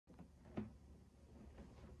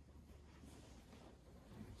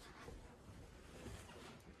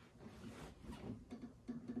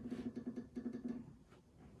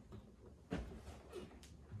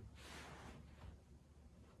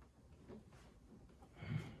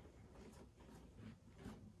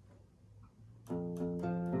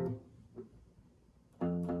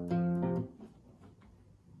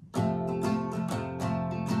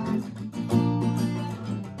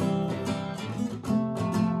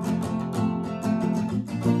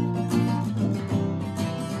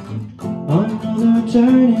are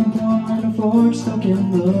turning point, a fork stuck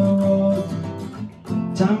in the road.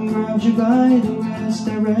 Time grabs you by the wrist,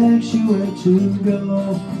 directs you where to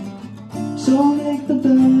go. So make the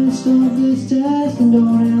best of this test and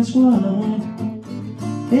don't ask why.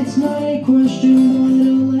 It's not a question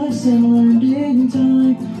but a lesson learned in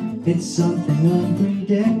time. It's something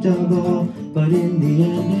unpredictable, but in the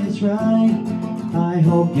end it's right. I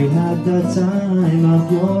hope you had the time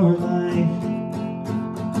of your life.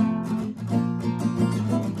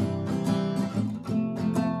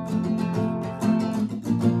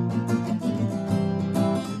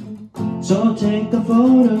 So take the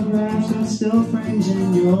photographs that still frames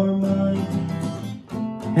in your mind.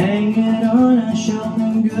 Hang it on a shelf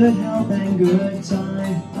in good health and good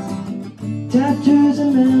time. Tattoos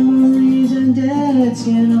and memories and dead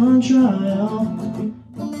skin on trial.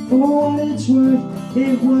 For what it's worth,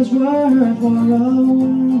 it was worth for a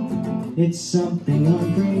while. It's something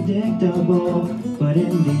unpredictable, but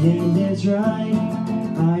in the end it's right.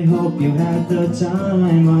 I hope you had the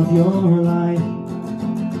time of your life.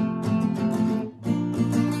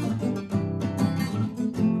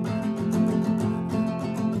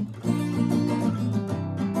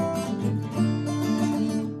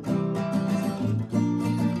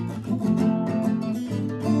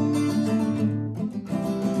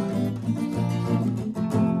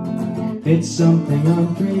 It's something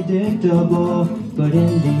unpredictable, but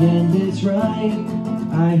in the end it's right.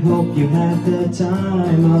 I hope you had the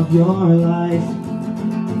time of your life.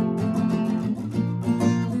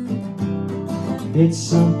 It's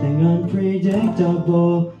something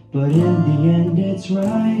unpredictable, but in the end it's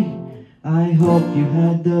right. I hope you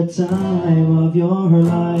had the time of your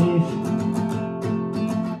life.